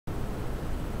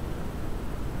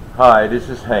Hi, this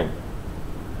is Hank.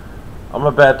 I'm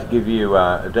about to give you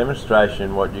a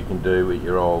demonstration what you can do with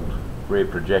your old rear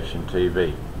projection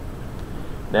TV.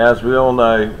 Now, as we all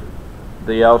know,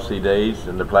 the LCDs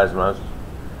and the plasmas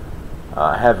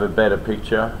have a better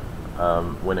picture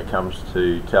when it comes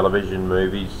to television,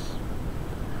 movies,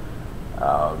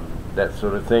 that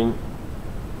sort of thing.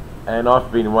 And I've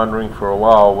been wondering for a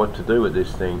while what to do with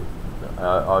this thing.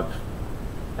 I've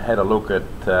had a look at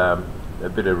a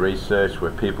bit of research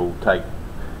where people take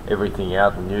everything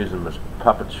out and use them as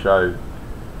puppet show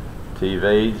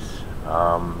TVs,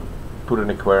 put an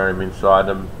aquarium inside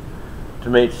them. To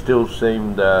me it still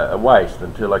seemed a waste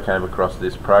until I came across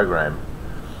this program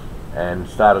and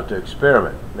started to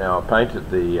experiment. Now I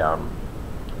painted the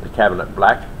cabinet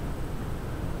black,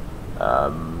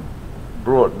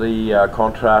 brought the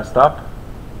contrast up,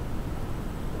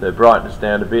 the brightness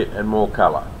down a bit, and more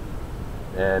colour,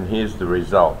 and here's the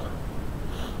result.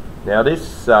 Now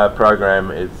this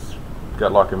program, it's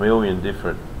got like a million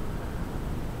different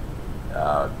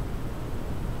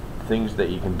things that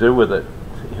you can do with it,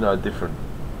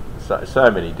 so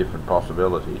many different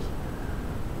possibilities,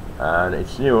 and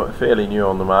it's fairly new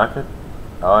on the market.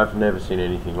 I've never seen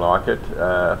anything like it.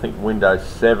 I think Windows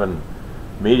 7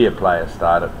 Media Player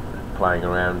started playing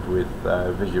around with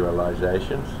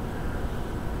visualizations,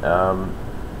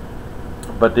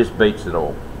 but this beats it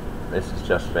all. This is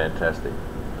just fantastic.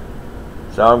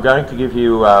 So I'm going to give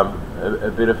you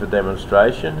a bit of a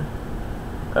demonstration.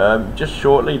 Just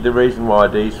shortly, the reason why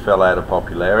these fell out of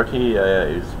popularity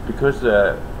is because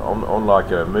on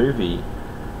like a movie,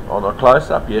 on a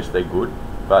close-up, yes, they're good,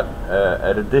 but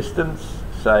at a distance,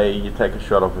 say you take a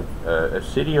shot of a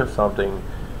city or something,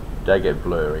 they get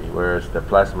blurry, whereas the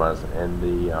plasmas and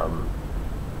the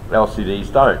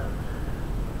LCDs don't.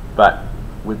 But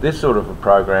with this sort of a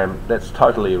program, that's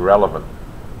totally irrelevant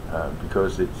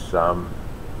because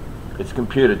it's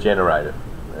computer generated,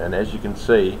 and as you can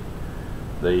see,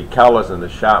 the colours and the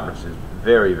sharpness is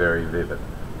very, very vivid.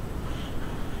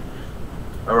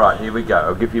 Alright, here we go.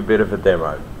 I'll give you a bit of a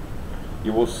demo.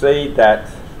 You will see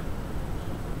that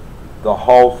the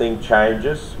whole thing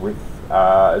changes with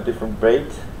a different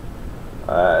beat.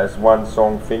 As one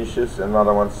song finishes,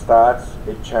 another one starts,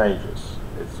 it changes.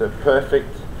 It's a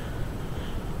perfect,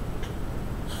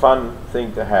 fun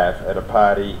thing to have at a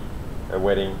party, a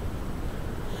wedding,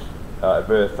 a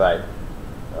birthday,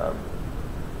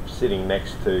 sitting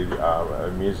next to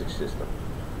a music system.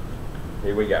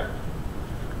 Here we go.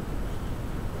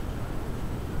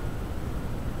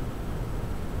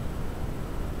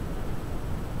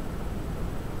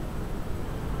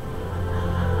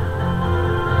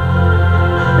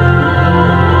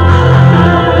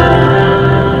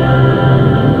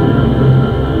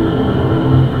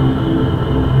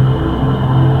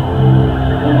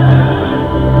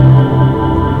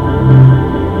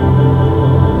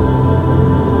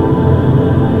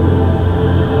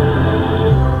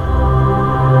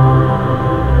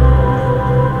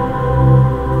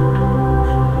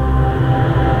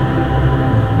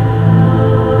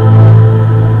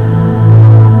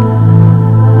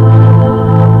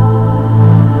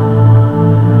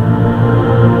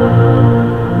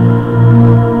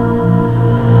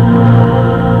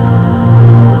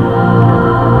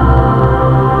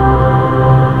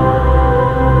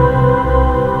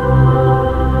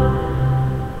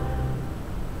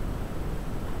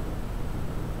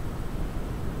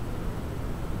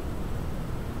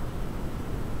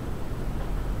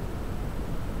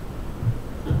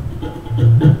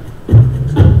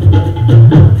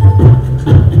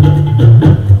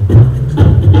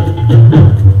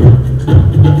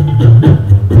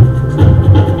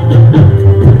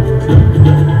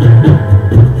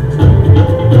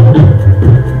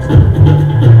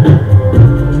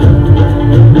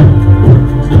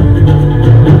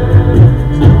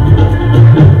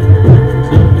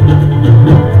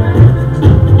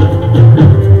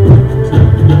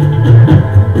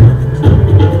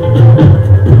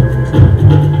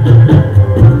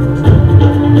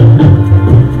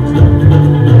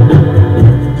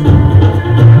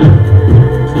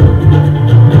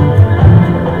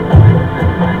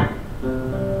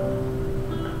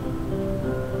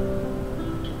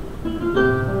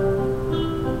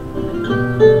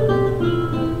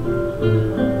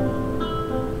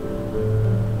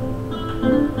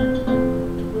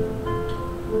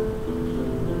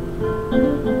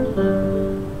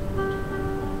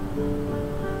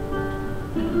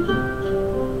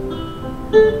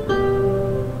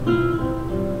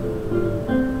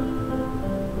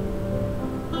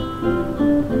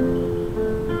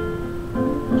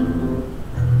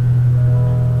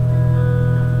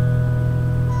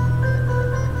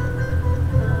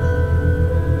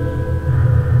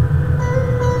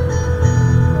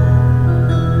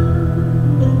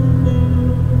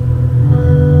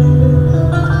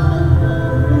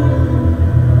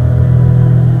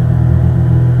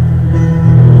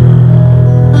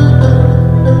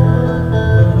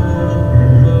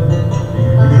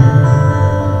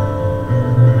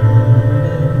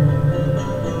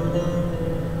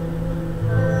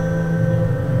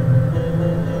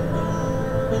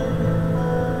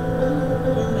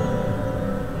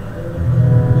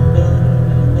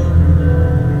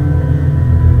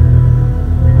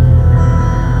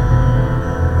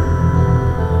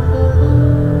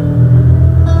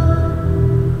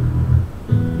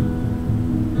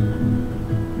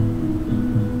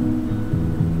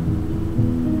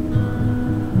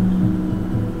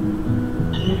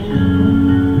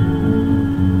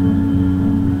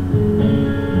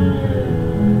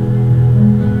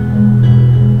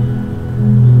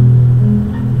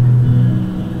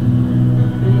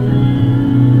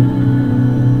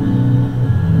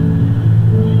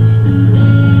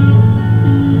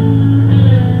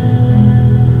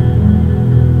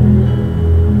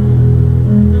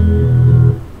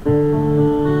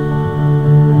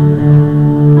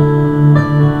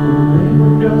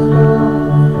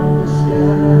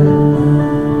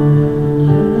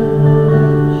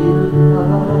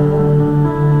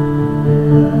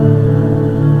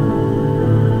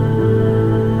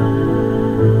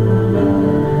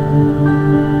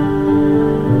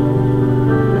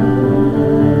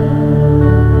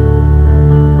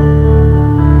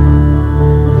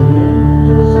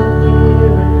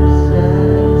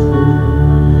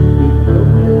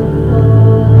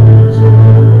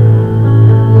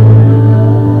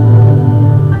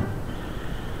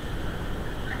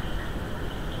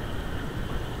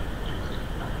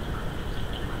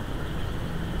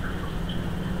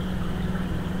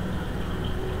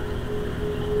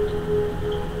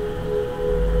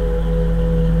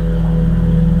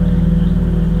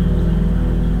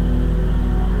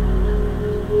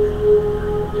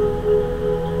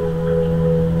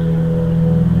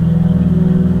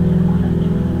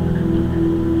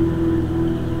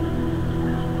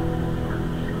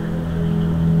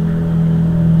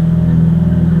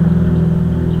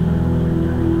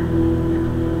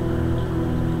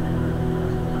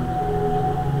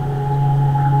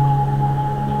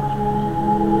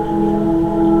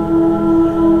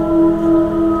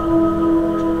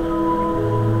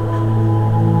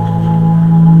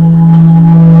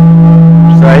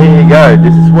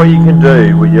 what you can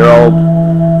do with your old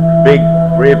big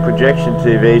rear projection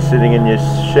TV sitting in your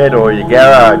shed or your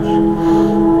garage.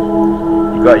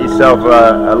 You got yourself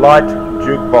a light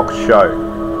jukebox show,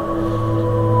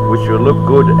 which will look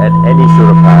good at any sort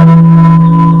of party.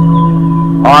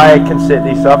 I can set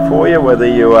this up for you, whether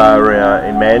you are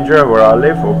in Mandurah, where I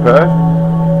live, or Perth.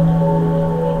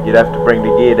 You'd have to bring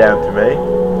the gear down to me.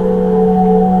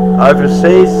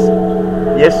 Overseas,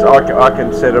 yes, I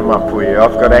can set them up for you.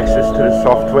 I've got access to the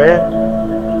software,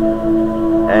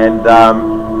 and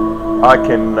I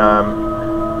can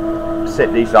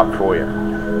set these up for you.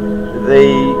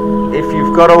 If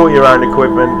you've got all your own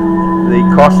equipment, the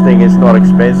costing is not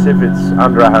expensive. It's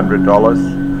under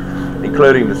 $100,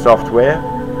 including the software,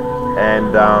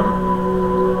 and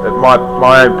my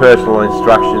own personal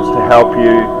instructions to help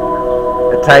you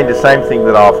attain the same thing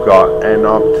that I've got. And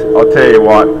I'll tell you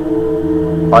what,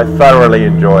 I thoroughly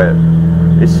enjoy it.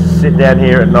 It's sit down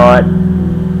here at night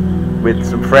with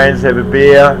some friends, have a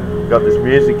beer, got this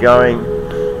music going,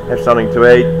 have something to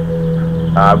eat.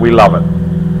 We love it.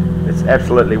 It's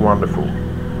absolutely wonderful.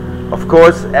 Of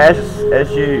course, as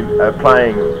you are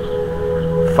playing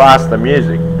faster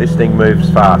music, this thing moves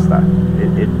faster.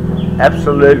 It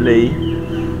absolutely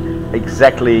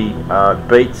exactly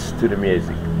beats to the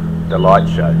music, the light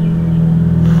show.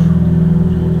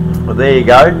 Well, there you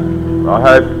go. I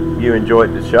hope you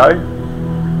enjoyed the show.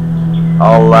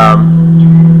 I'll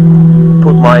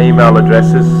put my email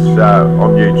addresses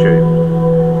on YouTube.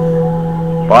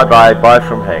 Bye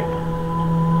from Hank.